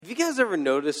you guys ever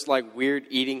noticed like weird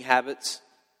eating habits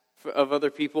of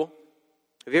other people?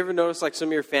 Have you ever noticed like some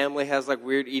of your family has like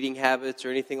weird eating habits or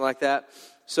anything like that?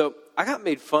 So I got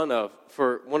made fun of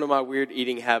for one of my weird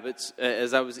eating habits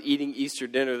as I was eating Easter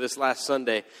dinner this last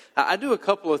Sunday. I do a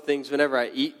couple of things whenever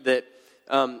I eat that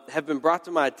have been brought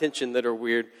to my attention that are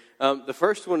weird. The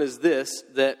first one is this,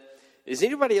 that is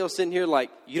anybody else in here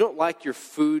like you don't like your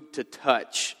food to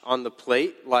touch on the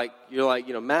plate? Like you're like,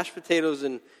 mashed potatoes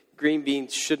and green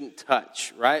beans shouldn't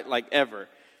touch, right? Like ever.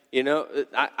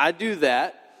 I do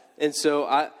that. And so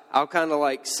I'll kind of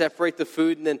like separate the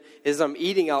food, and then as I'm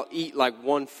eating, I'll eat like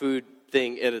one food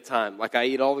thing at a time. Like I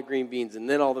eat all the green beans, and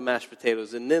then all the mashed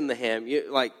potatoes, and then the ham,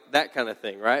 like that kind of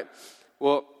thing, right?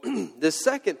 Well, the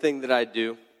second thing that I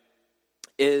do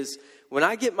is when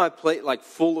I get my plate like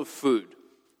full of food,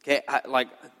 okay,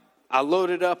 I load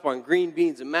it up on green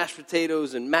beans and mashed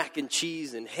potatoes and mac and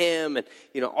cheese and ham and,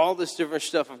 all this different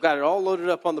stuff. I've got it all loaded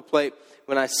up on the plate.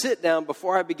 When I sit down,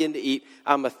 before I begin to eat,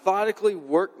 I methodically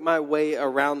work my way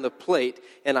around the plate,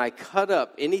 and I cut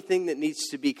up anything that needs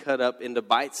to be cut up into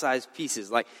bite-sized pieces.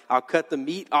 Like, I'll cut the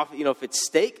meat off, if it's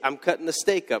steak, I'm cutting the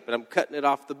steak up, and I'm cutting it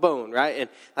off the bone, right? And,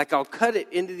 like, I'll cut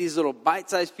it into these little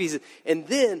bite-sized pieces. And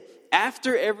then,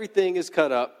 after everything is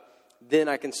cut up, then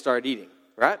I can start eating,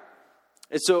 right?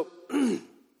 And so,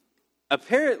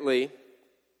 apparently,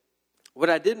 what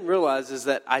I didn't realize is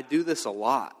that I do this a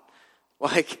lot.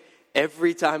 Like,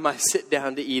 every time I sit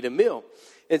down to eat a meal.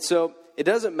 And so it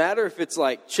doesn't matter if it's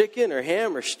like chicken or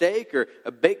ham or steak or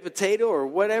a baked potato or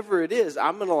whatever it is,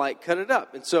 I'm going to like cut it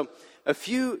up. And so a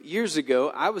few years ago,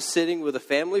 I was sitting with a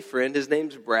family friend. His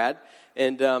name's Brad.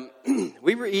 And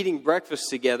we were eating breakfast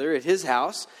together at his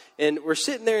house. And we're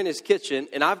sitting there in his kitchen,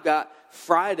 and I've got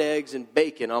fried eggs and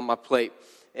bacon on my plate.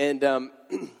 And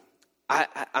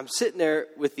I'm sitting there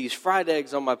with these fried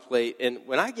eggs on my plate, and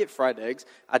when I get fried eggs,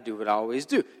 I do what I always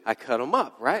do. I cut them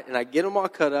up, right? And I get them all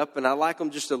cut up, and I like them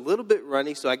just a little bit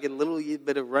runny, so I get a little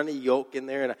bit of runny yolk in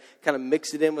there, and I kind of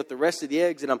mix it in with the rest of the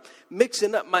eggs, and I'm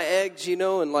mixing up my eggs,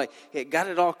 and like got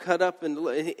it all cut up,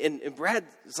 and Brad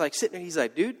is like sitting there, he's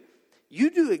like, dude, you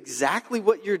do exactly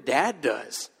what your dad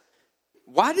does.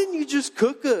 Why didn't you just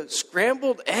cook a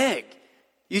scrambled egg?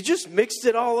 You just mixed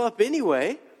it all up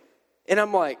anyway. And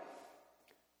I'm like,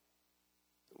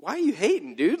 why are you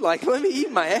hating, dude? Like, let me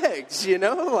eat my eggs,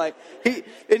 Like, he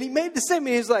made the same.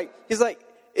 He's like,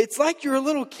 it's like you're a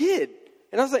little kid.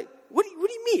 And I was like, what do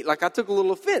you mean? Like, I took a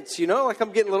little offense, Like,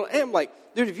 I'm getting a little, I'm like,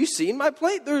 dude, have you seen my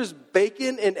plate? There's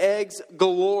bacon and eggs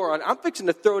galore on. I'm fixing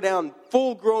to throw down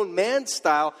full-grown man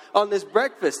style on this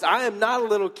breakfast. I am not a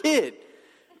little kid.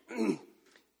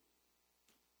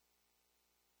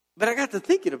 But I got to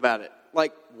thinking about it.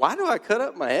 Like, why do I cut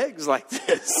up my eggs like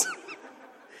this?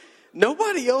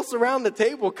 Nobody else around the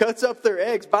table cuts up their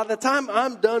eggs. By the time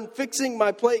I'm done fixing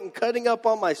my plate and cutting up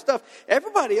all my stuff,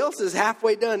 everybody else is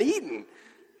halfway done eating.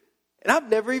 And I've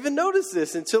never even noticed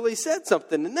this until he said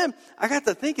something. And then I got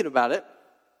to thinking about it.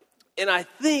 And I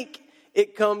think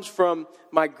it comes from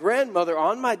my grandmother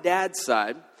on my dad's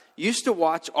side used to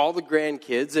watch all the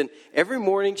grandkids, and every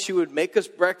morning she would make us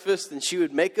breakfast, and she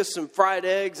would make us some fried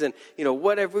eggs, and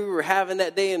whatever we were having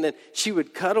that day, and then she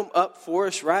would cut them up for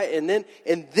us, right? And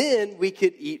then we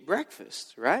could eat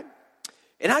breakfast, right?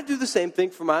 And I do the same thing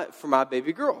for my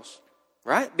baby girls,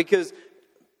 right? Because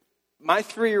my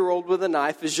 3-year-old with a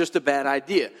knife is just a bad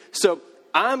idea. So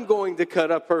I'm going to cut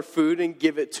up her food and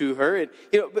give it to her, and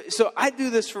so I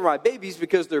do this for my babies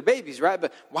because they're babies, right?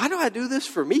 But why do I do this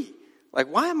for me? Like,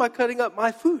 why am I cutting up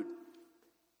my food?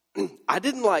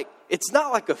 It's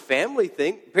not like a family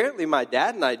thing. Apparently my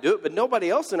dad and I do it, but nobody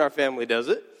else in our family does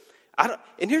it.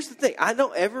 And here's the thing. I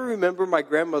don't ever remember my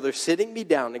grandmother sitting me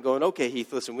down and going, okay,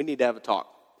 Heath, listen, we need to have a talk.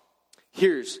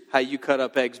 Here's how you cut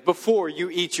up eggs before you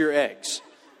eat your eggs.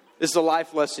 This is a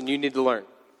life lesson you need to learn.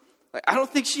 Like, I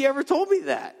don't think she ever told me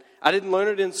that. I didn't learn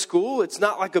it in school. It's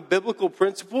not like a biblical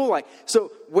principle.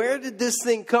 So where did this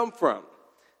thing come from?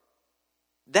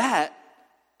 That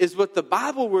is what the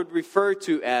Bible would refer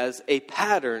to as a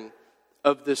pattern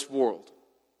of this world.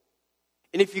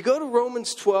 And if you go to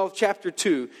Romans 12, chapter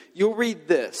 2, you'll read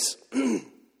this.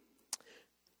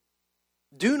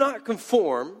 Do not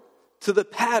conform to the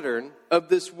pattern of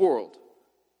this world,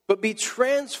 but be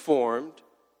transformed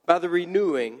by the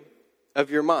renewing of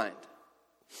your mind.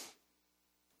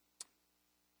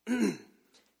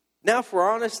 Now, if we're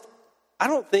honest, I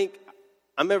don't think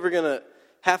I'm ever going to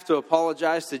have to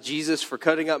apologize to Jesus for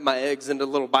cutting up my eggs into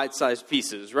little bite-sized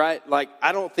pieces, right? Like,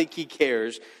 I don't think he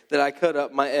cares that I cut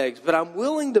up my eggs. But I'm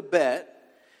willing to bet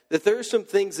that there are some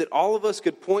things that all of us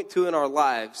could point to in our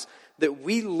lives that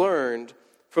we learned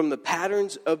from the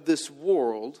patterns of this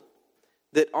world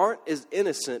that aren't as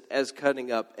innocent as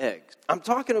cutting up eggs. I'm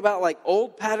talking about like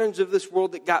old patterns of this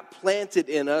world that got planted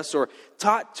in us or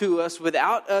taught to us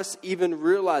without us even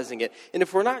realizing it. And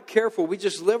if we're not careful, we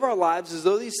just live our lives as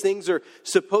though these things are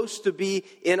supposed to be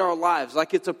in our lives.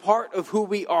 Like it's a part of who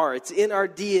we are. It's in our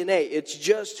DNA. It's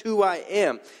just who I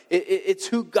am. It's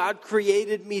who God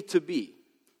created me to be.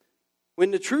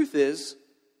 When the truth is,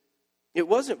 it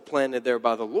wasn't planted there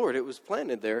by the Lord. It was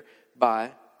planted there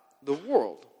by the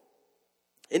world.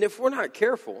 And if we're not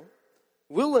careful,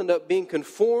 we'll end up being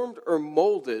conformed or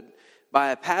molded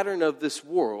by a pattern of this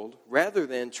world rather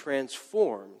than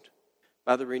transformed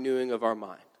by the renewing of our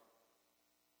mind.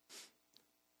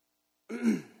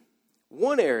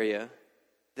 One area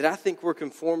that I think we're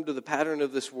conformed to the pattern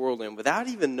of this world in without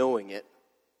even knowing it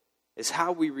is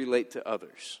how we relate to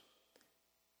others.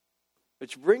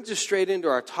 Which brings us straight into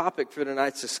our topic for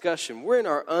tonight's discussion. We're in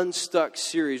our Unstuck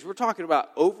series. We're talking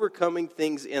about overcoming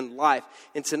things in life.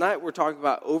 And tonight we're talking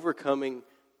about overcoming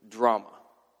drama.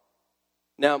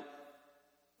 Now,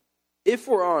 if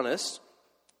we're honest,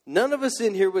 none of us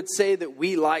in here would say that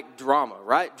we like drama,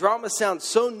 right? Drama sounds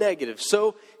so negative,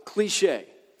 so cliche.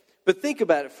 But think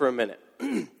about it for a minute.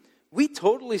 We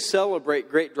totally celebrate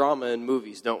great drama in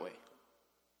movies, don't we?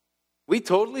 We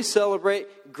totally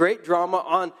celebrate great drama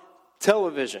on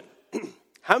television.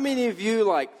 How many of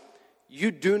you, you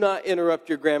do not interrupt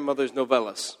your grandmother's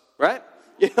novellas, right?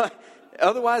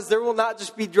 Otherwise, there will not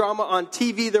just be drama on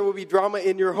TV, there will be drama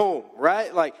in your home,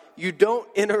 right? You don't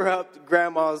interrupt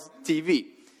grandma's TV.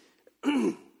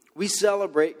 We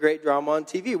celebrate great drama on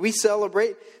TV. We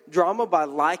celebrate drama by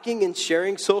liking and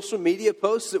sharing social media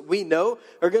posts that we know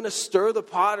are going to stir the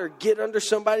pot or get under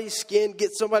somebody's skin, get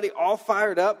somebody all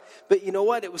fired up. But you know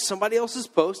what? It was somebody else's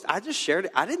post. I just shared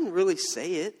it. I didn't really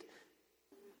say it.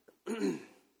 The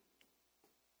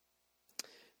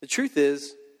truth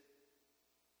is,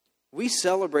 we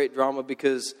celebrate drama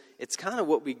because it's kind of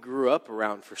what we grew up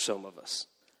around for some of us.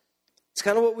 It's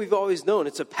kind of what we've always known.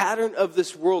 It's a pattern of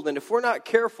this world. And if we're not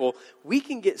careful, we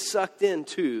can get sucked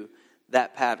into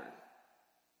that pattern.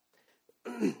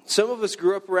 Some of us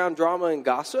grew up around drama and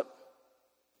gossip.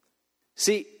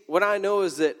 See, what I know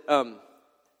is that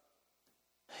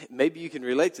maybe you can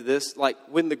relate to this.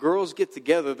 When the girls get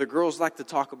together, the girls like to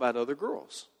talk about other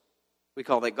girls. We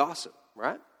call that gossip,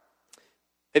 right?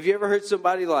 Have you ever heard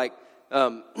somebody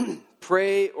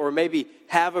pray or maybe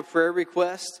have a prayer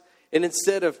request? And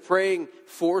instead of praying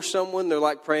for someone,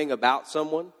 they're praying about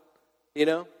someone,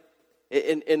 And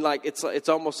it's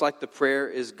almost like the prayer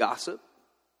is gossip.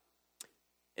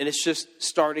 And it's just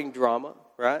starting drama,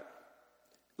 right?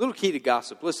 Little key to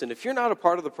gossip. Listen, if you're not a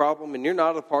part of the problem and you're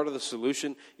not a part of the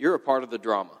solution, you're a part of the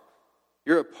drama.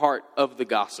 You're a part of the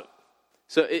gossip.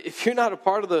 So if you're not a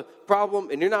part of the problem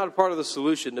and you're not a part of the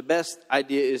solution, the best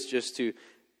idea is just to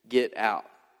get out.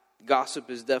 Gossip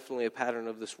is definitely a pattern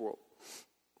of this world.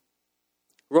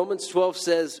 Romans 12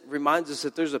 reminds us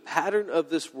that there's a pattern of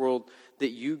this world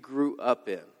that you grew up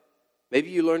in. Maybe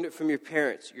you learned it from your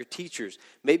parents, your teachers,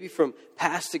 maybe from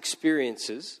past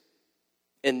experiences.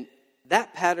 And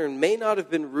that pattern may not have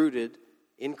been rooted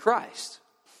in Christ.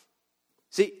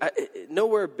 See,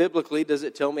 nowhere biblically does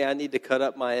it tell me I need to cut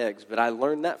up my eggs, but I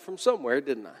learned that from somewhere,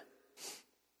 didn't I?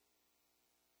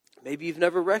 Maybe you've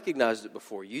never recognized it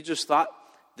before. You just thought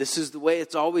this is the way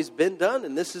it's always been done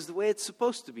and this is the way it's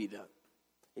supposed to be done.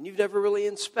 And you've never really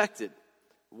inspected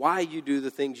why you do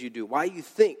the things you do, why you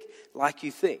think like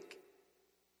you think.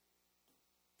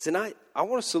 Tonight, I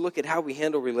want us to look at how we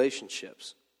handle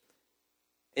relationships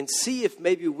and see if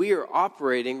maybe we are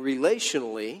operating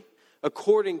relationally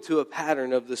according to a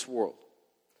pattern of this world.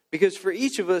 Because for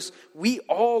each of us, we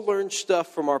all learn stuff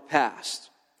from our past.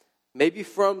 Maybe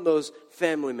from those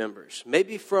family members,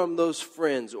 maybe from those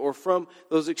friends, or from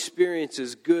those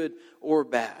experiences, good or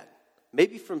bad.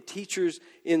 Maybe from teachers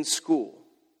in school.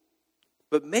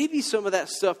 But maybe some of that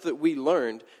stuff that we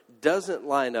learned doesn't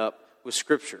line up with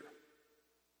Scripture.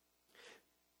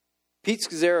 Pete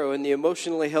Scazzaro, in The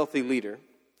Emotionally Healthy Leader,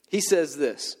 he says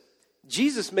this: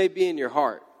 Jesus may be in your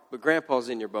heart, but Grandpa's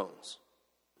in your bones.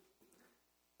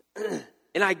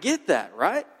 And I get that,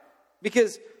 right?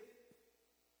 Because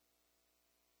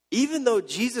even though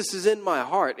Jesus is in my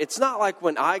heart, it's not like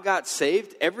when I got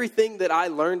saved, everything that I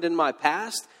learned in my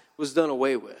past was done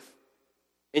away with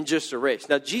and just erased.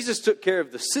 Now, Jesus took care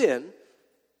of the sin,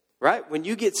 right? When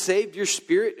you get saved, your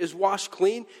spirit is washed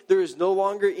clean. There is no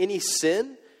longer any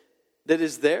sin that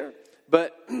is there.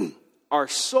 But our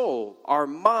soul, our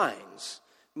minds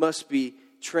must be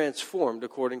transformed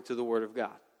according to the Word of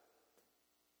God.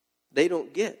 They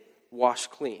don't get washed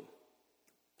clean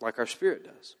like our spirit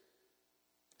does.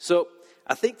 So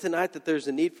I think tonight that there's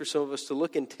a need for some of us to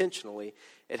look intentionally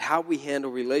at how we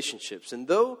handle relationships. And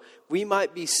though we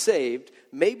might be saved,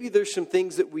 maybe there's some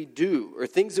things that we do or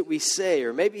things that we say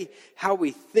or maybe how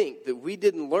we think that we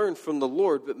didn't learn from the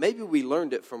Lord, but maybe we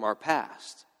learned it from our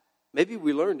past. Maybe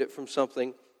we learned it from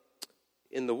something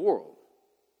in the world.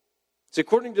 So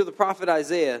according to the prophet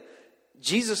Isaiah,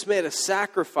 Jesus made a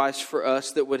sacrifice for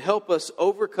us that would help us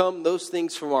overcome those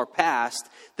things from our past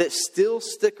that still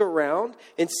stick around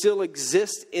and still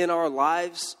exist in our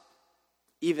lives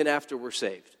even after we're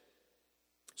saved.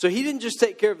 So he didn't just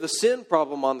take care of the sin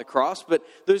problem on the cross, but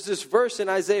there's this verse in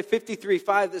Isaiah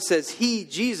 53:5 that says, He,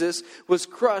 Jesus, was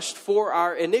crushed for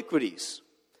our iniquities.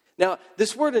 Now,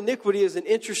 this word iniquity is an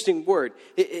interesting word.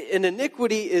 An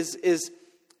iniquity is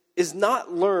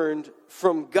not learned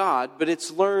from God, but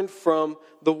it's learned from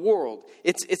the world.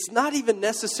 It's not even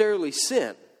necessarily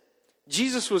sin.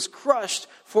 Jesus was crushed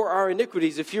for our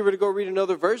iniquities. If you were to go read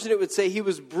another version, it would say he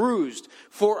was bruised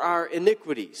for our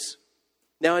iniquities.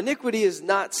 Now, iniquity is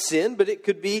not sin, but it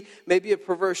could be maybe a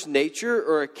perverse nature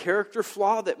or a character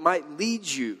flaw that might lead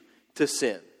you to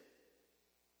sin.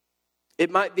 It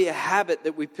might be a habit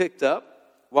that we picked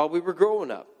up while we were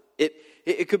growing up.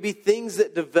 It could be things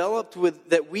that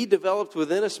we developed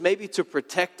within us, maybe to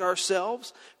protect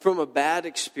ourselves from a bad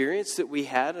experience that we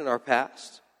had in our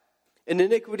past. And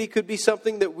iniquity could be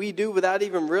something that we do without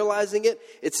even realizing it.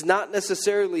 It's not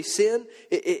necessarily sin.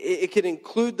 It could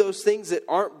include those things that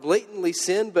aren't blatantly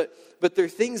sin, but they're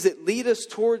things that lead us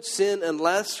towards sin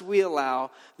unless we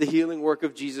allow the healing work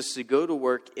of Jesus to go to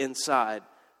work inside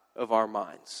of our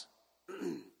minds.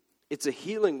 It's a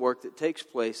healing work that takes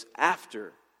place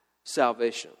after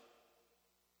salvation.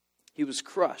 He was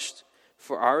crushed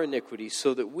for our iniquities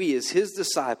so that we, as his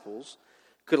disciples,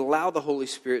 could allow the Holy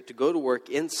Spirit to go to work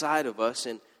inside of us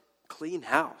and clean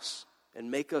house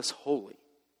and make us holy.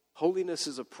 Holiness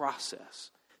is a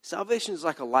process. Salvation is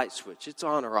like a light switch. It's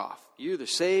on or off. You're either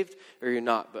saved or you're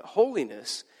not. But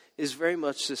holiness is very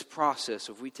much this process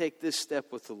of we take this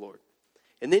step with the Lord.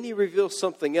 And then he reveals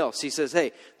something else. He says,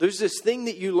 hey, there's this thing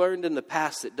that you learned in the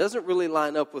past that doesn't really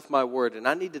line up with my word, and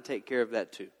I need to take care of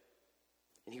that too.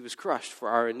 And he was crushed for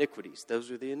our iniquities.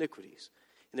 Those are the iniquities.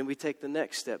 And then we take the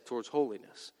next step towards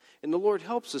holiness. And the Lord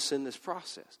helps us in this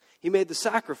process. He made the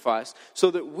sacrifice so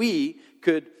that we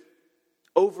could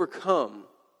overcome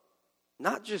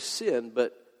not just sin,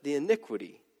 but the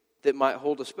iniquity that might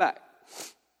hold us back.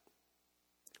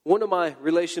 One of my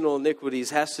relational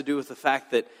iniquities has to do with the fact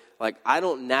that I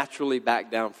don't naturally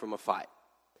back down from a fight.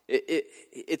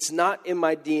 It's not in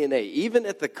my DNA. Even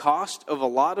at the cost of a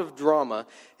lot of drama,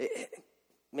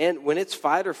 man, when it's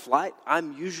fight or flight,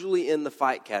 I'm usually in the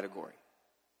fight category.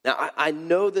 Now, I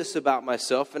know this about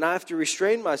myself, and I have to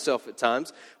restrain myself at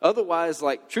times. Otherwise,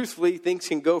 truthfully, things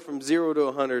can go from 0 to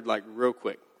 100, real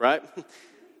quick, right?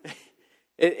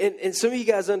 and some of you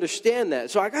guys understand that.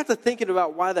 So I got to thinking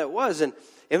about why that was. And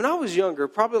when I was younger,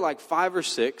 probably 5 or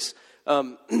 6,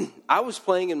 I was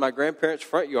playing in my grandparents'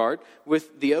 front yard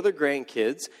with the other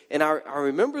grandkids, and I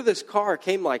remember this car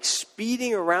came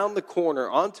speeding around the corner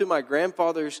onto my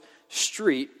grandfather's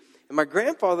street, and my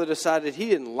grandfather decided he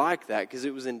didn't like that because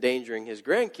it was endangering his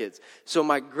grandkids. So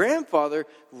my grandfather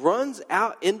runs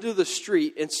out into the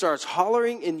street and starts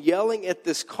hollering and yelling at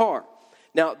this car.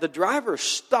 Now, the driver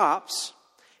stops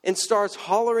and starts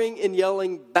hollering and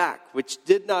yelling back, which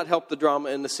did not help the drama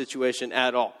in the situation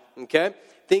at all, okay?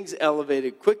 Things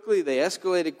elevated quickly, they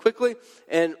escalated quickly,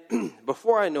 and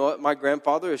before I know it, my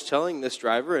grandfather is telling this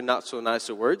driver in not so nice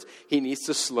of words, he needs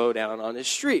to slow down on his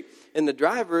street. And the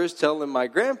driver is telling my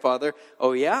grandfather,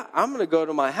 oh yeah, I'm going to go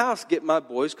to my house, get my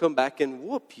boys, come back and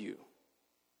whoop you.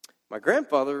 My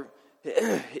grandfather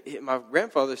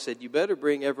said, you better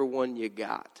bring everyone you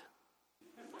got.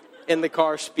 And the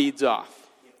car speeds off.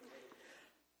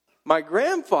 My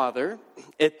grandfather,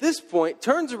 at this point,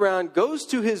 turns around, goes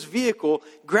to his vehicle,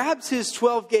 grabs his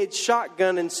 12-gauge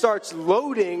shotgun, and starts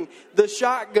loading the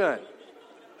shotgun.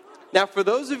 Now, for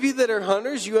those of you that are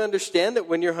hunters, you understand that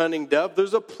when you're hunting dove,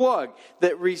 there's a plug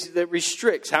that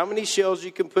restricts how many shells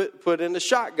you can put in a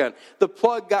shotgun. The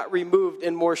plug got removed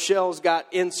and more shells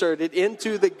got inserted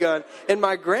into the gun. And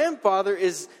my grandfather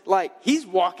is he's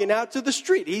walking out to the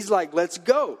street. He's like, let's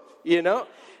go,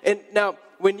 And now,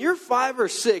 when you're 5 or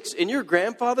 6 and your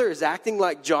grandfather is acting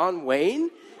like John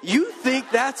Wayne, you think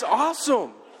that's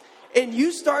awesome. And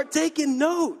you start taking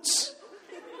notes.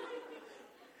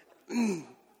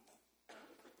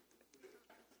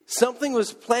 Something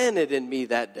was planted in me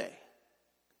that day.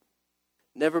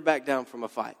 Never back down from a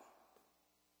fight.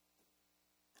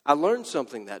 I learned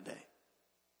something that day.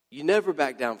 You never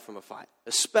back down from a fight,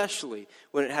 especially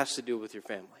when it has to do with your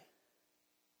family.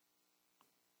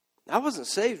 I wasn't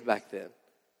saved back then.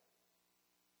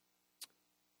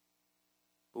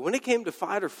 But when it came to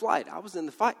fight or flight, I was in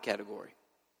the fight category.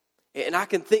 And I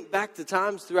can think back to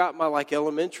times throughout my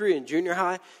elementary and junior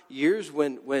high years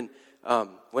when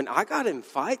I got in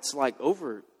fights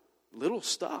over little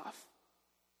stuff.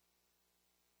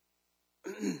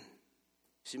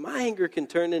 See, my anger can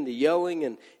turn into yelling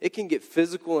and it can get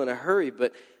physical in a hurry,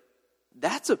 but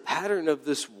that's a pattern of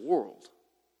this world.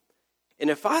 And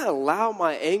if I allow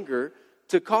my anger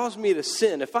to cause me to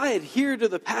sin, if I adhere to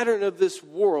the pattern of this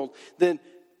world, then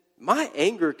my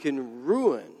anger can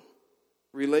ruin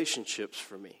relationships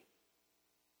for me.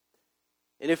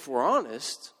 And if we're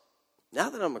honest, now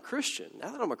that I'm a Christian,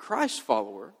 now that I'm a Christ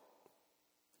follower,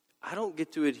 I don't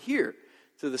get to adhere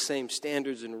to the same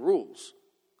standards and rules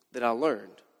that I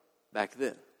learned back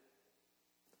then.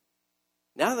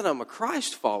 Now that I'm a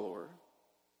Christ follower,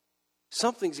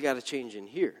 something's got to change in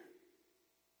here.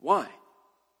 Why?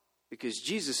 Because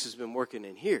Jesus has been working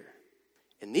in here.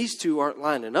 And these two aren't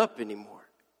lining up anymore.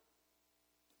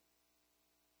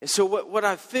 And so what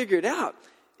I've figured out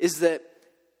is that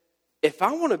if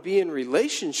I want to be in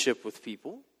relationship with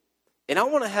people, and I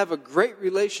want to have a great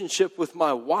relationship with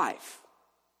my wife,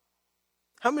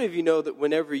 how many of you know that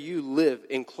whenever you live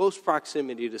in close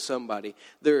proximity to somebody,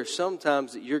 there are some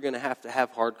times that you're going to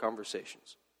have hard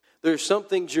conversations. There are some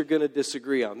things you're going to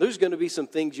disagree on. There's going to be some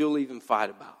things you'll even fight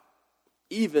about,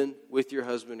 even with your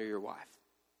husband or your wife.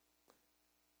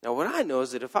 Now, what I know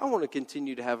is that if I want to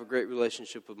continue to have a great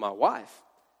relationship with my wife,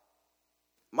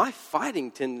 my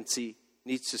fighting tendency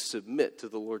needs to submit to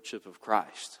the lordship of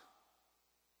Christ.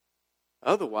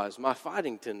 Otherwise, my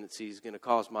fighting tendency is going to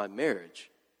cause my marriage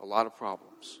a lot of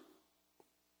problems.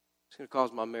 It's going to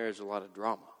cause my marriage a lot of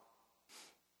drama.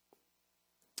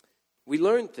 We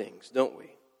learn things, don't we?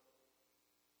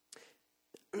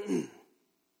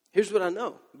 Here's what I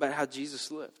know about how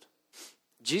Jesus lived.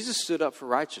 Jesus stood up for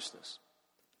righteousness.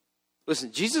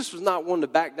 Listen, Jesus was not one to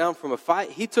back down from a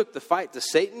fight. He took the fight to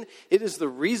Satan. It is the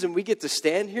reason we get to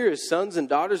stand here as sons and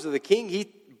daughters of the King.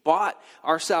 He bought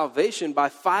our salvation by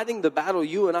fighting the battle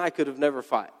you and I could have never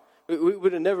fought. We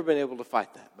would have never been able to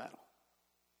fight that battle.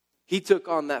 He took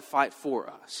on that fight for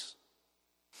us.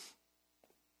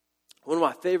 One of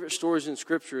my favorite stories in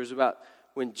Scripture is about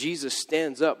when Jesus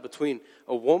stands up between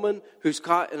a woman who's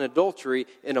caught in adultery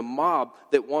and a mob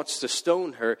that wants to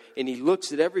stone her. And he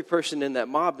looks at every person in that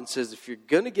mob and says, if you're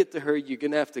going to get to her, you're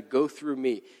going to have to go through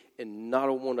me. And not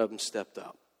a one of them stepped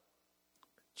up.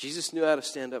 Jesus knew how to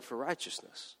stand up for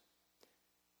righteousness.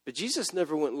 But Jesus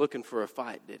never went looking for a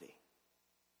fight, did he?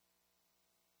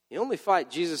 The only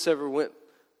fight Jesus ever went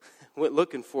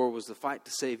looking for was the fight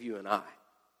to save you and I.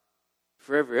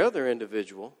 For every other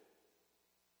individual,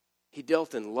 he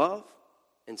dealt in love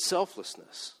and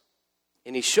selflessness.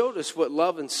 And he showed us what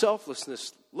love and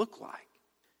selflessness look like.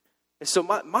 And so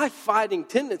my fighting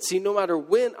tendency, no matter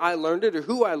when I learned it or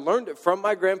who I learned it from,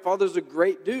 my grandfather's a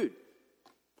great dude.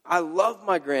 I love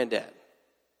my granddad.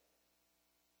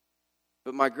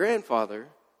 But my grandfather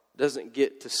doesn't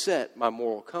get to set my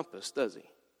moral compass, does he?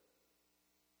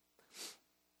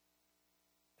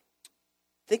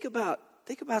 Think about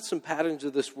some patterns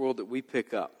of this world that we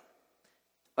pick up.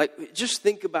 Just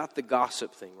think about the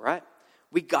gossip thing, right?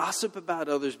 We gossip about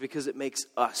others because it makes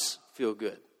us feel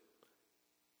good.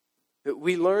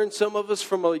 We learn, some of us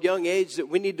from a young age, that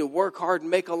we need to work hard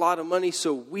and make a lot of money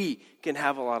so we can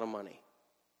have a lot of money.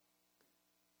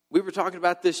 We were talking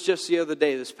about this just the other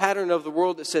day, this pattern of the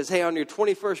world that says, hey, on your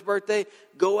 21st birthday,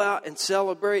 go out and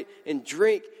celebrate and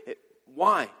drink.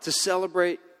 Why? To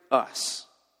celebrate us.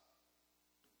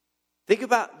 Think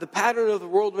about the pattern of the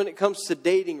world when it comes to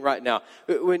dating right now.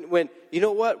 When you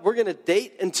know what? We're going to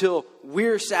date until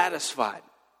we're satisfied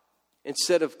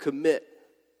instead of commit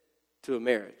to a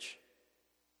marriage.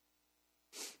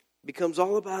 It becomes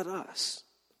all about us.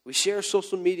 We share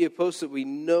social media posts that we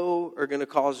know are going to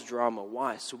cause drama.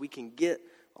 Why? So we can get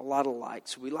a lot of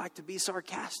likes. We like to be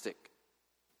sarcastic.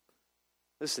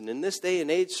 Listen, in this day and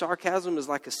age, sarcasm is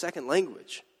like a second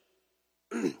language.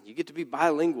 You get to be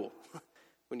bilingual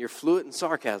when you're fluent in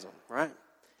sarcasm, right?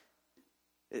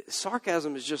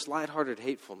 Sarcasm is just lighthearted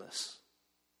hatefulness.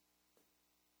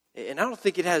 And I don't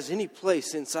think it has any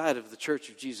place inside of the Church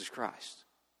of Jesus Christ.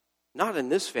 Not in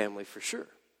this family, for sure.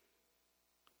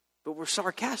 But we're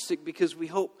sarcastic because we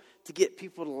hope to get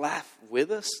people to laugh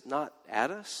with us, not at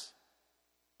us,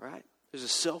 right? There's a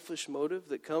selfish motive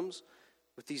that comes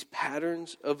with these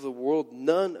patterns of the world.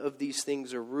 None of these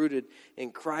things are rooted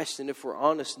in Christ. And if we're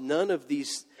honest, none of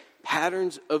these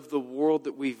patterns of the world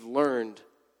that we've learned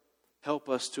help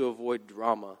us to avoid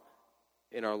drama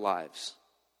in our lives.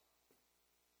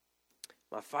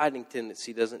 My fighting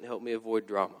tendency doesn't help me avoid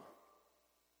drama.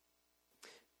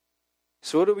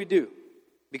 So what do?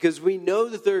 Because we know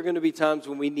that there are going to be times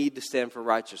when we need to stand for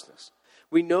righteousness.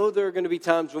 We know there are going to be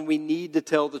times when we need to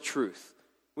tell the truth.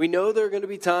 We know there are going to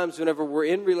be times whenever we're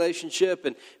in relationship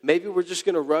and maybe we're just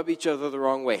going to rub each other the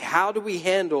wrong way. How do we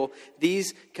handle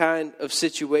these kind of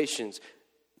situations?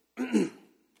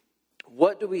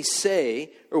 What do we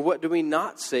say or what do we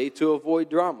not say to avoid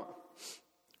drama?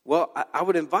 Well, I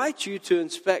would invite you to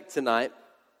inspect tonight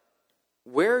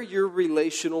where your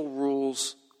relational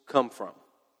rules come from.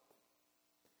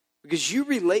 Because you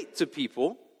relate to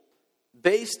people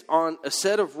based on a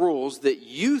set of rules that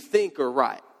you think are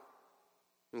right.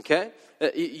 Okay?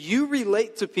 You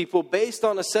relate to people based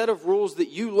on a set of rules that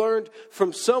you learned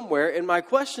from somewhere. And my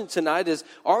question tonight is,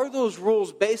 are those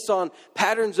rules based on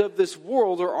patterns of this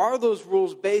world or are those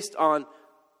rules based on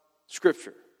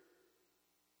Scripture?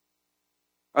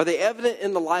 Are they evident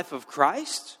in the life of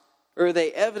Christ? Or are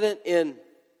they evident in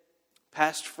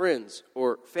past friends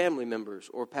or family members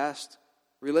or past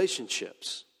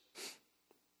relationships?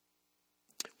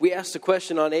 We asked a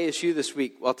question on ASU this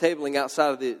week while tabling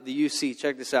outside of the UC.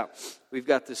 Check this out. We've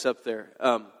got this up there.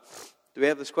 Do we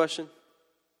have this question,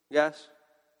 guys?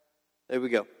 There we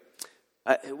go.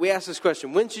 We asked this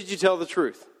question. When should you tell the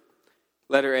truth?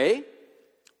 Letter A,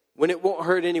 when it won't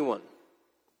hurt anyone.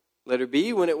 Letter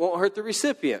B, when it won't hurt the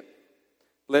recipient.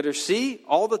 Letter C,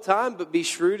 all the time, but be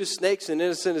shrewd as snakes and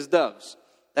innocent as doves.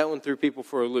 That one threw people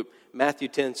for a loop. Matthew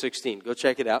 10:16. Go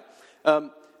check it out.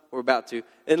 We're about to.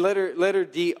 And letter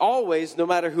D, always, no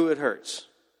matter who it hurts.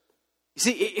 You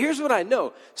see, here's what I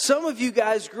know. Some of you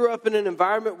guys grew up in an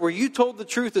environment where you told the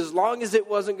truth as long as it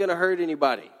wasn't going to hurt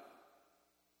anybody.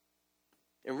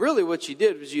 And really what you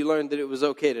did was you learned that it was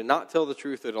okay to not tell the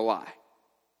truth or to lie.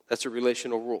 That's a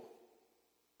relational rule.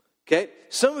 Okay?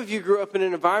 Some of you grew up in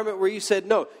an environment where you said,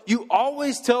 no, you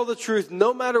always tell the truth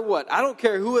no matter what. I don't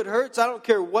care who it hurts. I don't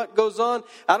care what goes on.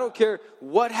 I don't care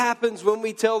what happens when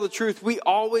we tell the truth. We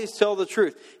always tell the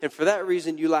truth. And for that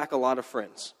reason, you lack a lot of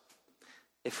friends.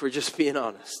 If we're just being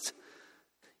honest.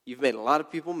 You've made a lot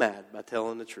of people mad by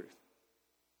telling the truth.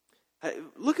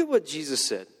 Look at what Jesus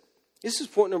said. This is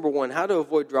point number one, how to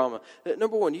avoid drama.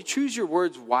 Number one, you choose your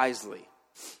words wisely.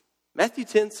 Matthew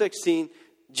 10:16,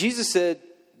 Jesus said,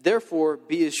 therefore,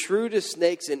 be as shrewd as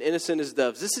snakes and innocent as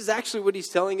doves. This is actually what he's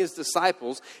telling his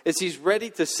disciples as he's ready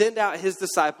to send out his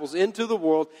disciples into the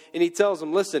world. And he tells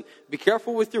them, listen, be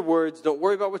careful with your words. Don't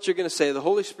worry about what you're going to say. The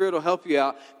Holy Spirit will help you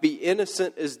out. Be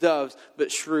innocent as doves,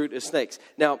 but shrewd as snakes.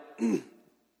 Now,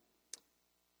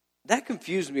 that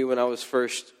confused me when I was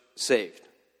first saved.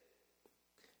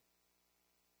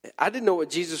 I didn't know what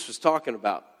Jesus was talking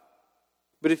about.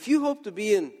 But if you hope to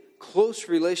be in close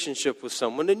relationship with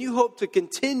someone and you hope to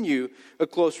continue a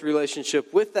close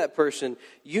relationship with that person,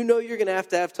 you know you're going to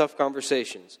have tough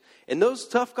conversations. And those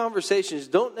tough conversations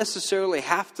don't necessarily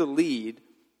have to lead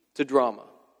to drama.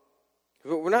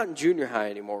 We're not in junior high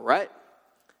anymore, right?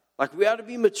 Like we ought to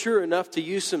be mature enough to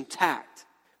use some tact.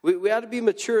 We ought to be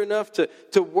mature enough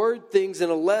to word things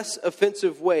in a less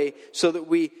offensive way so that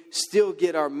we still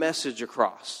get our message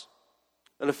across.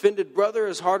 An offended brother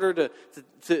is harder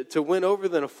to win over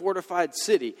than a fortified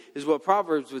city, is what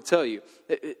Proverbs would tell you.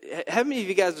 How many of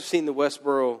you guys have seen the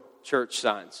Westboro church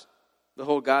signs? The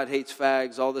whole God hates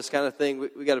fags, all this kind of thing.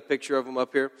 We got a picture of them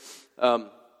up here. At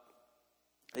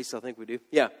least I think we do.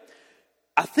 Yeah.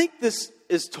 I think this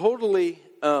is totally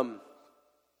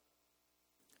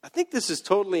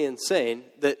insane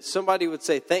that somebody would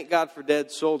say, thank God for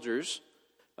dead soldiers.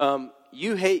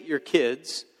 You hate your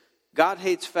kids.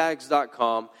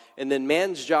 GodHatesFags.com, and then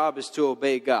man's job is to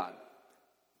obey God.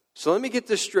 So let me get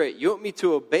this straight. You want me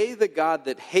to obey the God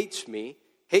that hates me,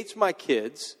 hates my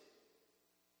kids,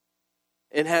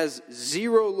 and has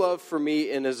zero love for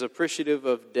me and is appreciative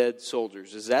of dead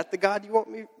soldiers. Is that the God you want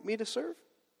me to serve?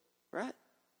 Right?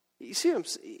 You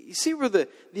see where the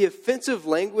offensive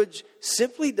language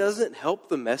simply doesn't help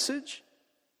the message?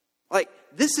 Like,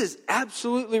 this is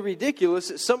absolutely ridiculous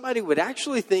that somebody would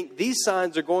actually think these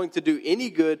signs are going to do any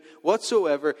good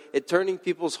whatsoever at turning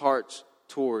people's hearts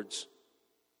towards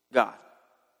God.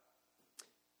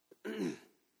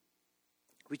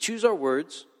 We choose our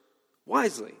words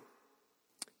wisely.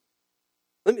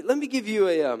 Let me give you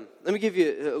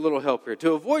a little help here.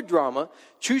 To avoid drama,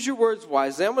 choose your words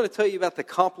wisely. I'm going to tell you about the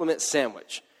compliment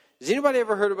sandwich. Has anybody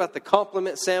ever heard about the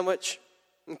compliment sandwich?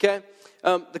 Okay?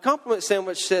 The compliment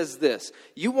sandwich says this.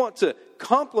 You want to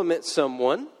compliment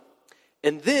someone,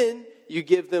 and then you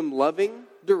give them loving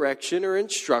direction or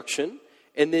instruction,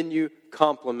 and then you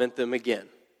compliment them again.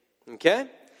 Okay?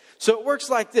 So it works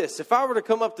like this. If I were to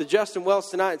come up to Justin Wells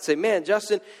tonight and say, man,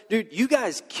 Justin, dude, you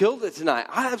guys killed it tonight.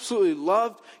 I absolutely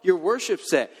loved your worship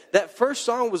set. That first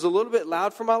song was a little bit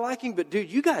loud for my liking, but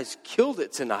dude, you guys killed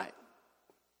it tonight.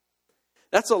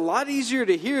 That's a lot easier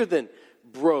to hear than,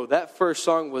 bro, that first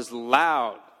song was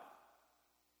loud.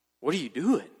 What are you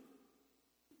doing?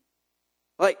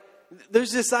 Like,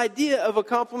 there's this idea of a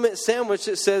compliment sandwich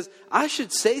that says, I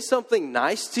should say something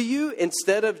nice to you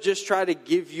instead of just try to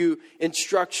give you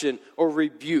instruction or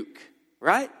rebuke,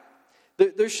 right?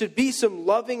 There should be some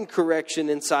loving correction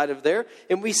inside of there,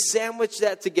 and we sandwich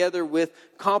that together with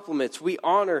compliments. We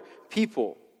honor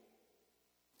people.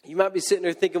 You might be sitting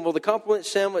there thinking, well, the compliment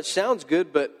sandwich sounds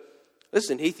good, but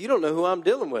listen, Heath, you don't know who I'm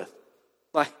dealing with.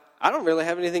 Like, I don't really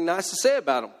have anything nice to say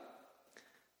about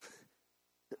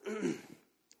them.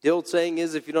 The old saying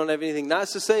is, if you don't have anything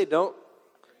nice to say, don't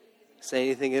say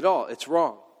anything at all. It's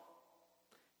wrong.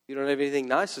 If you don't have anything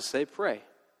nice to say, pray.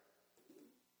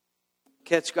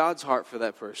 Catch God's heart for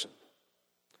that person.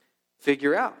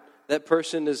 Figure out that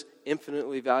person is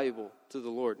infinitely valuable to the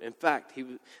Lord. In fact,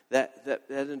 that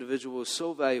individual was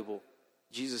so valuable,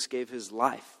 Jesus gave his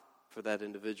life for that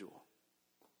individual.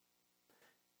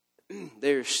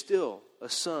 They are still a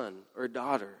son or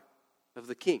daughter of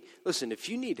the King. Listen, if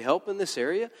you need help in this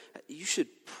area, you should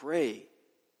pray.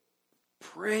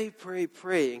 Pray,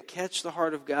 and catch the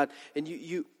heart of God. And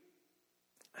dude,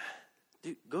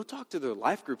 go talk to their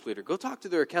life group leader. Go talk to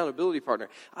their accountability partner.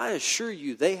 I assure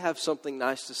you they have something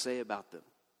nice to say about them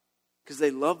because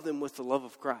they love them with the love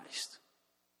of Christ.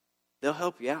 They'll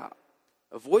help you out.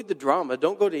 Avoid the drama.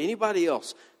 Don't go to anybody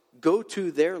else. Go to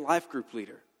their life group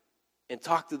leader and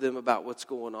talk to them about what's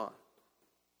going on.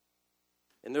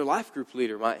 And their life group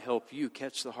leader might help you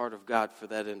catch the heart of God for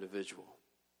that individual.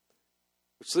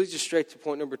 Which leads us straight to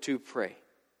point number 2, pray.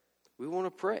 We want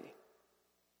to pray.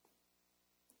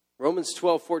 Romans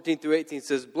 12:14-18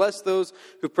 says, bless those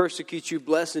who persecute you,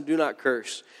 bless and do not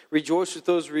curse. Rejoice with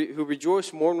those who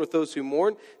rejoice, mourn with those who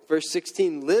mourn. Verse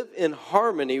 16, live in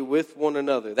harmony with one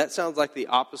another. That sounds like the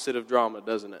opposite of drama,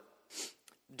 doesn't it?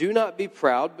 Do not be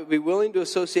proud, but be willing to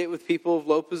associate with people of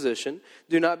low position.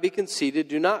 Do not be conceited.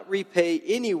 Do not repay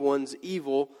anyone's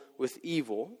evil with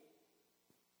evil.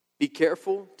 Be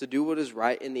careful to do what is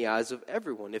right in the eyes of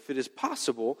everyone. If it is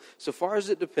possible, so far as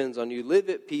it depends on you, live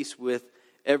at peace with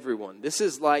everyone. This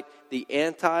is like the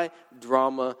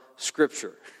anti-drama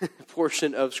scripture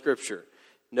portion of Scripture.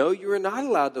 No, you are not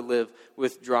allowed to live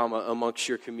with drama amongst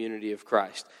your community of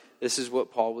Christ. This is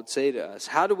what Paul would say to us.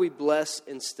 How do we bless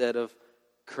instead of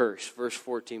curse? Verse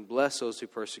 14, bless those who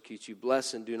persecute you.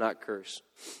 Bless and do not curse.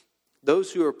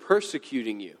 Those who are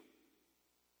persecuting you,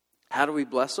 how do we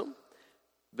bless them?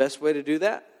 Best way to do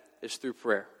that is through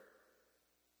prayer.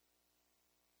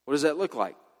 What does that look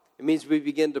like? It means we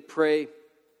begin to pray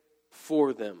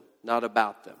for them, not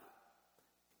about them.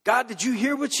 God, did you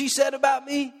hear what she said about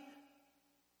me?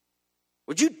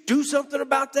 Would you do something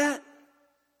about that?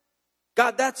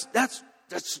 God, that's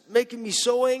making me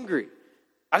so angry.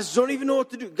 I just don't even know what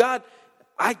to do. God,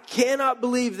 I cannot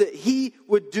believe that he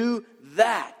would do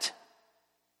that.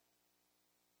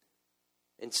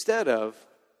 Instead of,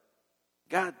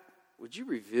 God, would you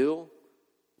reveal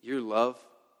your love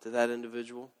to that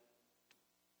individual?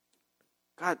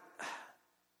 God,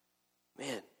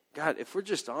 man, God, if we're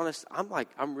just honest,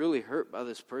 I'm really hurt by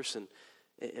this person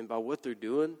and by what they're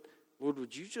doing. Lord,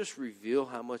 would you just reveal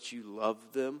how much you love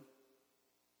them?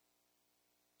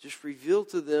 Just reveal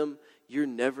to them your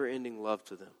never-ending love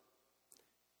to them.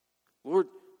 Lord,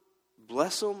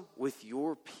 bless them with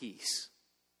your peace.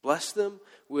 Bless them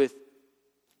with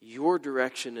your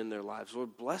direction in their lives.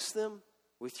 Lord, bless them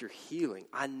with your healing.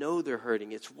 I know they're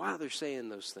hurting. It's why they're saying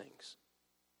those things.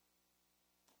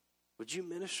 Would you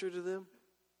minister to them?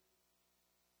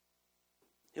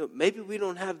 You know, maybe we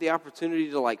don't have the opportunity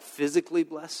to physically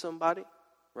bless somebody,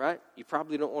 right? You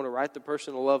probably don't want to write the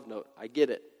person a love note. I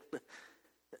get it.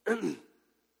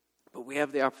 But we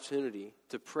have the opportunity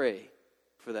to pray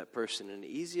for that person. And the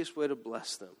easiest way to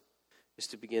bless them is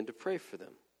to begin to pray for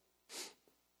them.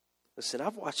 Listen,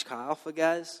 I've watched Chi Alpha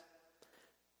guys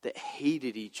that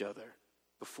hated each other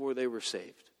before they were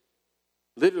saved.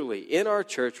 Literally, in our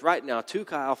church right now, 2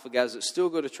 Chi Alpha guys that still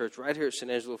go to church right here at San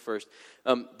Angelo First,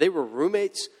 they were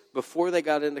roommates before they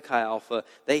got into Chi Alpha.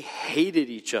 They hated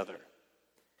each other.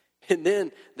 And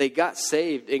then they got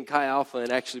saved in Chi Alpha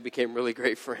and actually became really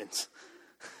great friends.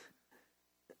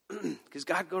 Because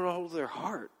God got a hold of their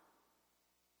heart.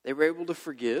 They were able to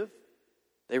forgive.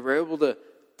 They were able to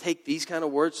take these kind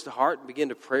of words to heart and begin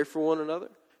to pray for one another.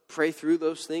 Pray through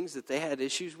those things that they had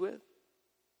issues with.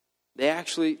 They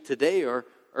actually today are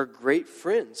great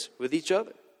friends with each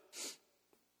other.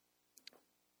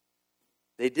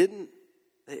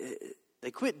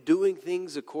 They quit doing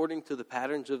things according to the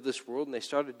patterns of this world, and they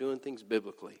started doing things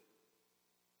biblically.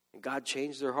 And God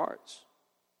changed their hearts.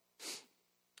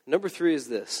 Number 3 is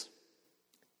this: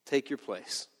 take your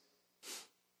place.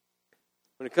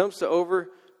 When it comes to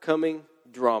overcoming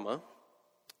drama,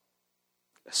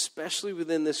 especially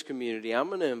within this community, I'm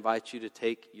going to invite you to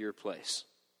take your place.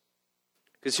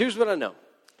 Because here's what I know.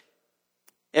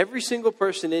 Every single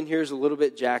person in here is a little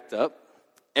bit jacked up.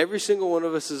 Every single one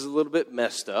of us is a little bit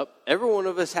messed up. Every one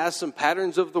of us has some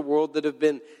patterns of the world that have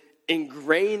been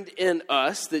ingrained in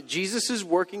us that Jesus is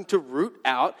working to root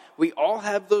out. We all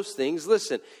have those things.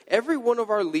 Listen, every one of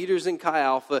our leaders in Chi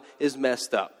Alpha is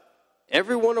messed up.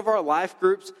 Every one of our life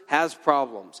groups has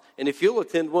problems. And if you'll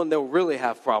attend one, they'll really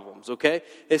have problems, okay?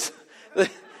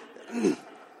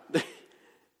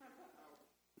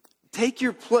 Take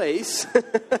your place.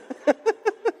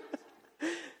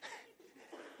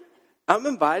 I'm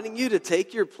inviting you to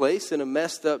take your place in a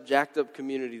messed up, jacked up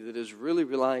community that is really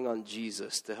relying on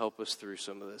Jesus to help us through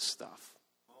some of this stuff.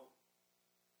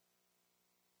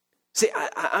 See,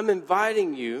 I'm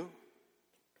inviting you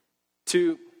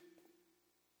to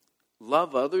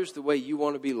love others the way you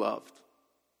want to be loved.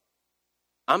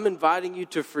 I'm inviting you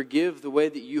to forgive the way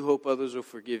that you hope others will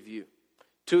forgive you.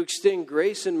 To extend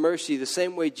grace and mercy the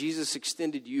same way Jesus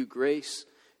extended you grace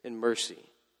and mercy.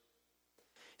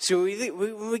 So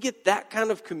when we get that kind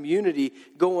of community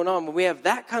going on, when we have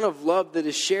that kind of love that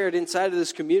is shared inside of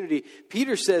this community,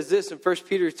 Peter says this in 1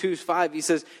 Peter 2:5. He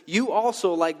says, you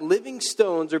also, like living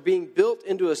stones, are being built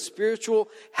into a spiritual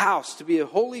house to be a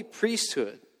holy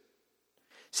priesthood.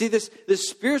 See, this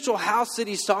spiritual house that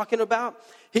he's talking about,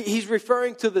 he's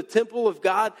referring to the temple of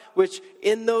God, which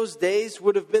in those days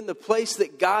would have been the place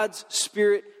that God's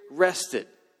Spirit rested.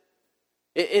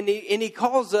 And he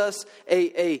calls us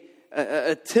a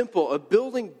temple, a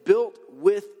building built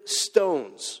with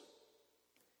stones.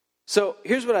 So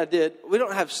here's what I did. We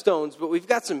don't have stones, but we've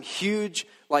got some huge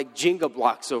like Jenga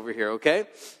blocks over here, okay?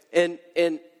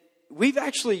 And we've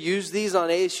actually used these on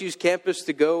ASU's campus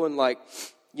to go and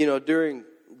during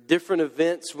different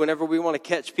events, whenever we want to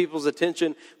catch people's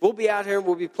attention, we'll be out here and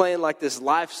we'll be playing like this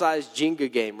life-size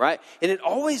Jenga game, right? And it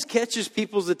always catches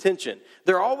people's attention.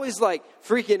 They're always like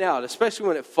freaking out, especially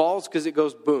when it falls because it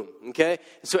goes boom, okay?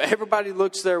 And so everybody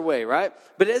looks their way, right?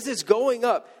 But as it's going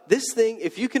up, this thing,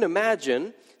 if you can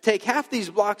imagine, take half these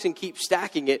blocks and keep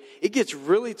stacking it, it gets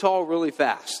really tall really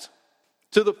fast.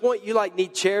 To the point you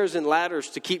need chairs and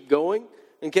ladders to keep going,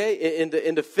 okay? And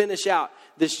to finish out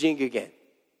this Jenga game.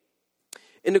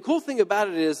 And the cool thing about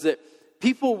it is that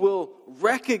people will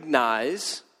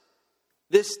recognize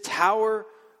this tower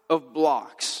of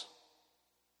blocks.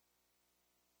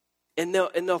 And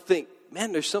they'll think,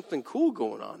 man, there's something cool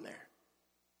going on there.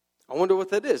 I wonder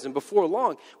what that is. And before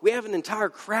long, we have an entire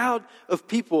crowd of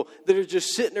people that are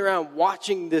just sitting around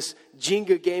watching this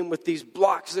Jenga game with these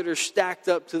blocks that are stacked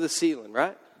up to the ceiling,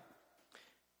 right?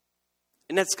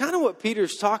 And that's kind of what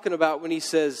Peter's talking about when he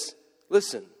says,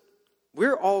 listen,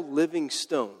 we're all living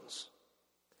stones.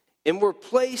 And we're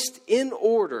placed in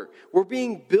order. We're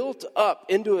being built up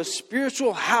into a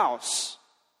spiritual house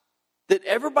that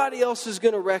everybody else is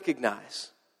going to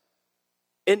recognize.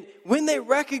 And when they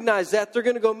recognize that, they're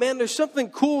going to go, man, there's something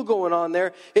cool going on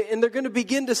there. And they're going to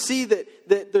begin to see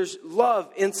that there's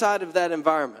love inside of that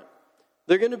environment.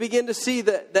 They're going to begin to see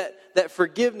that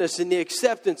forgiveness and the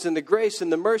acceptance and the grace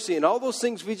and the mercy and all those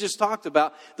things we just talked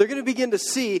about. They're going to begin to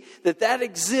see that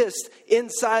exists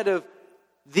inside of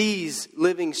these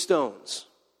living stones.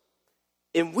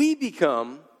 And we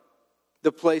become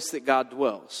the place that God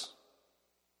dwells.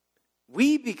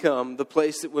 We become the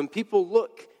place that when people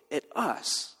look at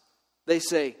us, they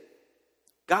say,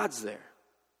 God's there.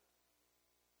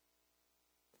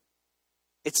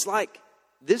 It's like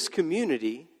this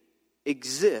community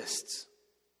exists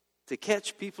to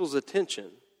catch people's attention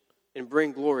and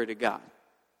bring glory to God.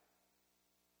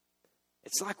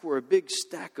 It's like we're a big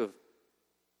stack of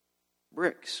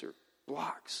bricks or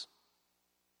blocks.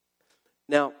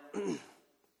 Now,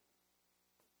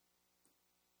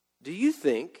 do you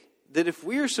think that if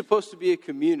we are supposed to be a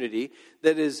community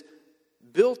that is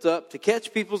built up to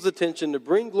catch people's attention, to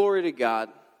bring glory to God,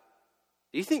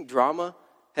 do you think drama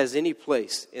has any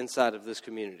place inside of this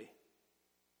community?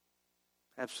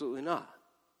 Absolutely not.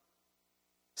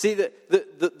 See,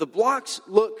 the blocks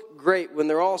look great when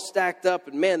they're all stacked up,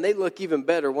 and man, they look even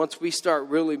better once we start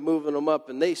really moving them up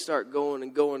and they start going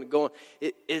and going and going.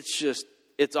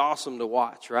 It's awesome to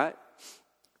watch, right?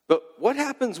 But what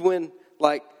happens when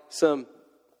some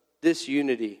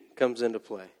disunity comes into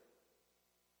play?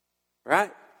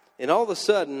 Right? And all of a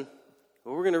sudden,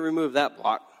 we're going to remove that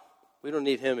block. We don't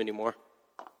need him anymore.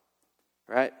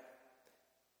 right?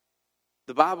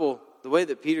 The Bible, the way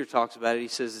that Peter talks about it, he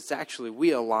says it's actually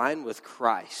we align with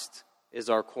Christ as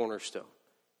our cornerstone.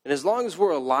 And as long as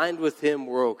we're aligned with him,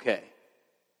 we're okay.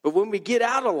 But when we get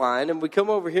out of line and we come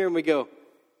over here and we go,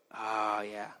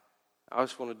 yeah, I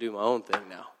just want to do my own thing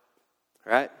now,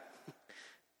 right?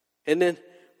 And then,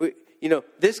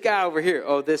 this guy over here,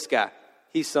 this guy,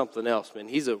 he's something else, man.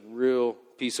 He's a real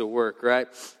piece of work, right?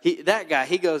 That guy,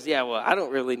 he goes, yeah, well, I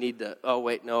don't really need to,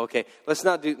 okay, let's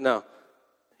not do, no.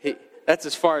 That's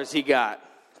as far as he got,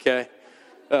 okay?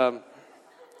 But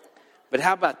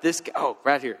how about this guy? Oh,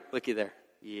 right here, looky there.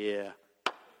 Yeah,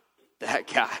 that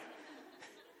guy.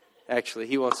 Actually,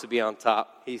 he wants to be on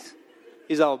top. He's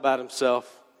all about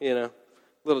himself,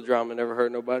 Little drama never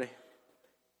hurt nobody.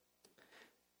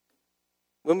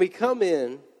 When we come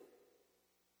in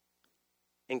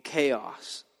and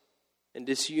chaos and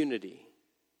disunity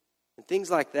and things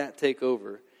like that take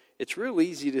over, it's real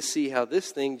easy to see how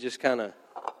this thing just kind of,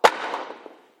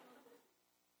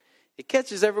 it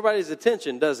catches everybody's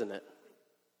attention, doesn't it?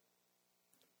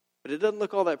 But it doesn't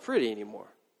look all that pretty anymore.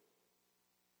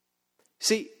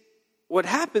 See, what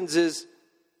happens is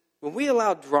when we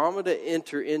allow drama to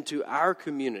enter into our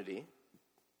community,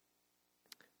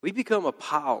 we become a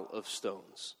pile of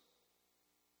stones,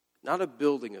 not a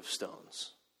building of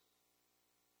stones.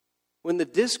 When the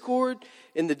discord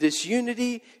and the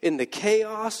disunity and the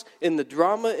chaos and the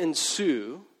drama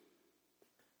ensue,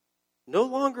 no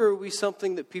longer are we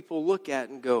something that people look at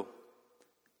and go,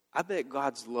 I bet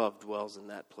God's love dwells in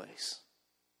that place.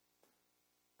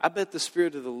 I bet the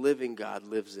Spirit of the living God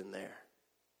lives in there.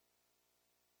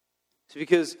 It's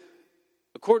because,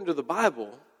 according to the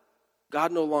Bible,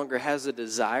 God no longer has a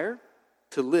desire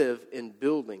to live in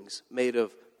buildings made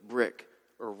of brick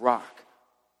or rock.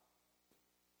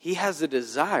 He has a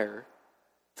desire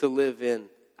to live in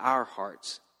our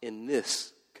hearts, in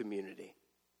this community.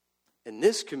 And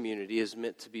this community is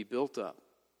meant to be built up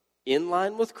in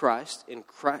line with Christ, in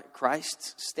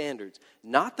Christ's standards,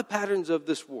 not the patterns of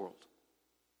this world.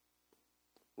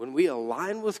 When we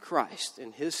align with Christ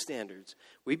and his standards,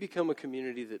 we become a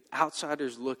community that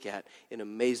outsiders look at in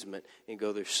amazement and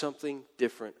go, there's something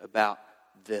different about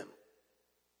them.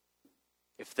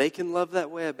 If they can love that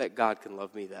way, I bet God can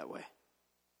love me that way.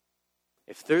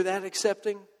 If they're that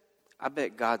accepting, I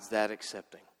bet God's that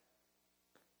accepting.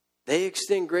 They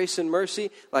extend grace and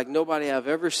mercy like nobody I've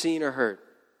ever seen or heard.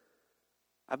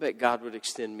 I bet God would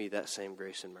extend me that same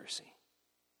grace and mercy.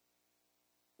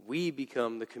 We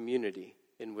become the community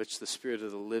in which the Spirit of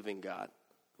the living God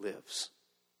lives.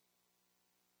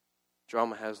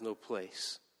 Drama has no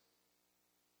place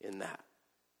in that.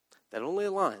 That only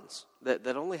aligns,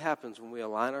 that only happens when we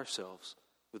align ourselves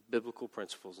with biblical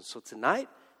principles. And so tonight,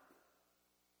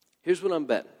 here's what I'm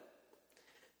betting.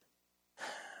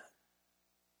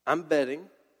 I'm betting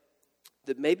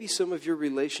that maybe some of your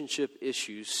relationship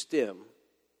issues stem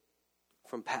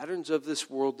from patterns of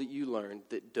this world that you learned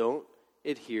that don't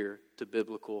adhere to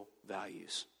biblical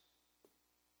values.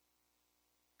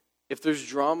 If there's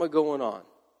drama going on,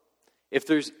 if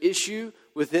there's issue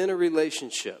within a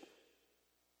relationship,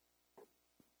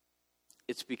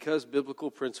 it's because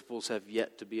biblical principles have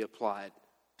yet to be applied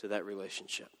to that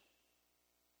relationship.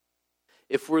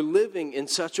 If we're living in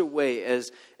such a way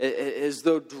as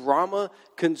though drama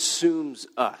consumes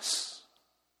us,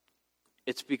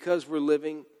 it's because we're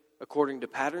living according to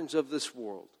patterns of this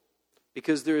world.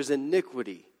 Because there is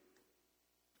iniquity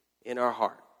in our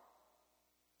heart,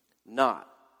 not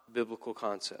biblical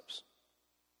concepts.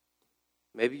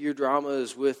 Maybe your drama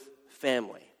is with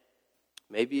family.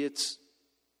 Maybe it's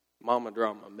mama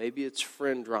drama. Maybe it's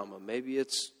friend drama. Maybe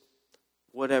it's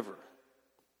whatever.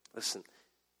 Listen,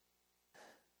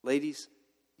 ladies,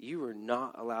 you are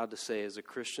not allowed to say as a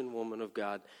Christian woman of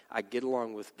God, I get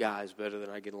along with guys better than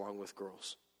I get along with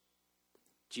girls.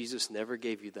 Jesus never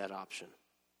gave you that option.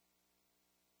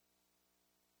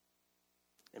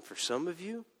 And for some of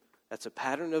you, that's a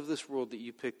pattern of this world that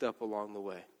you picked up along the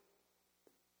way.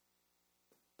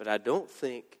 But I don't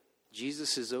think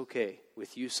Jesus is okay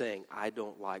with you saying, I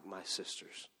don't like my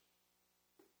sisters.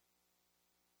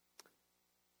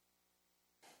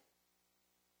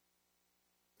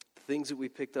 The things that we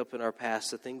picked up in our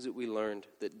past, the things that we learned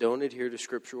that don't adhere to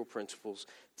scriptural principles,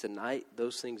 tonight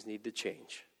those things need to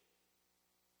change.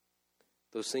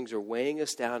 Those things are weighing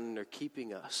us down and they're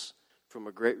keeping us from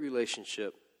a great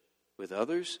relationship with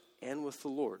others and with the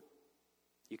Lord.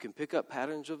 You can pick up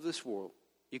patterns of this world.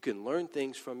 You can learn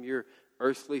things from your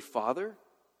earthly father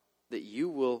that you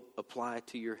will apply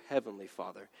to your heavenly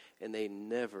Father. And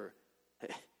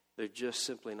they're just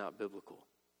simply not biblical.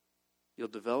 You'll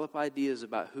develop ideas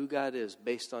about who God is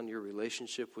based on your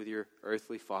relationship with your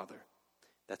earthly father.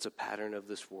 That's a pattern of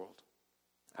this world.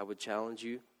 I would challenge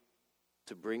you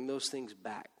to bring those things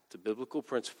back to biblical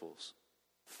principles,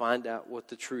 find out what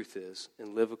the truth is,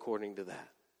 and live according to that.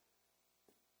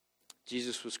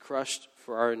 Jesus was crushed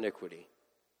for our iniquity.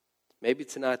 Maybe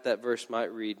tonight that verse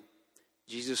might read,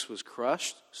 Jesus was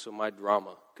crushed so my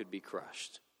drama could be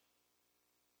crushed.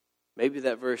 Maybe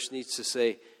that verse needs to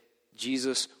say,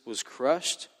 Jesus was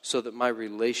crushed so that my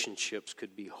relationships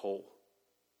could be whole.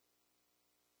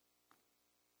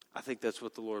 I think that's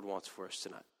what the Lord wants for us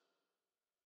tonight.